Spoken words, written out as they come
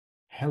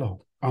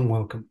Hello and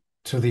welcome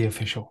to the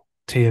official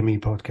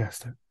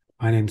TMEPodcaster.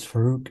 My name's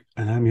Farouk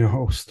and I'm your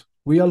host.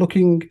 We are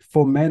looking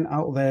for men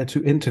out there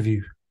to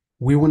interview.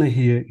 We want to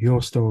hear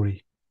your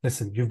story.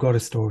 Listen, you've got a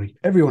story.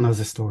 Everyone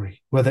has a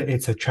story. Whether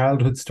it's a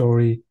childhood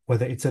story,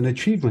 whether it's an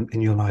achievement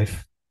in your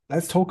life.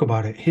 Let's talk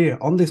about it here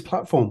on this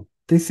platform.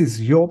 This is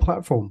your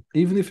platform.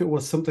 Even if it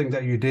was something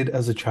that you did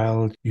as a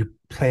child, you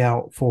play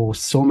out for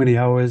so many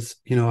hours.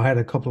 I had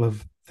a couple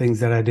of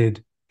things that I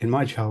did in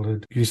my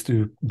childhood. I used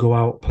to go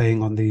out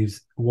playing on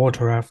these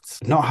water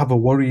rafts, not have a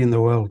worry in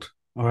the world.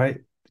 All right.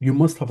 You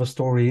must have a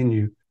story in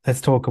you.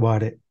 Let's talk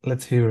about it.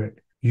 Let's hear it.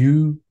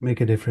 You make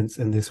a difference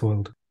in this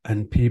world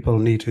and people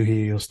need to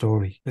hear your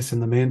story. Listen,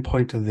 the main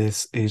point of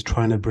this is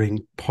trying to bring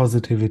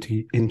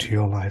positivity into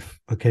your life.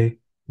 Okay.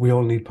 We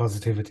all need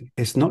positivity.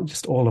 It's not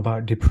just all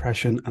about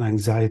depression and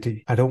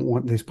anxiety. I don't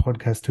want this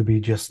podcast to be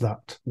just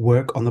that.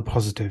 Work on the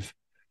positive.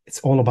 It's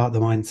all about the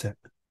mindset.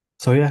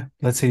 So yeah,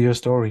 let's hear your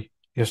story.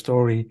 Your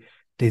story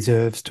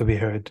deserves to be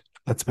heard.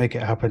 Let's make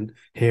it happen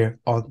here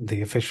on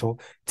the official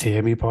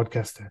TME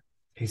Podcaster.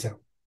 Peace out.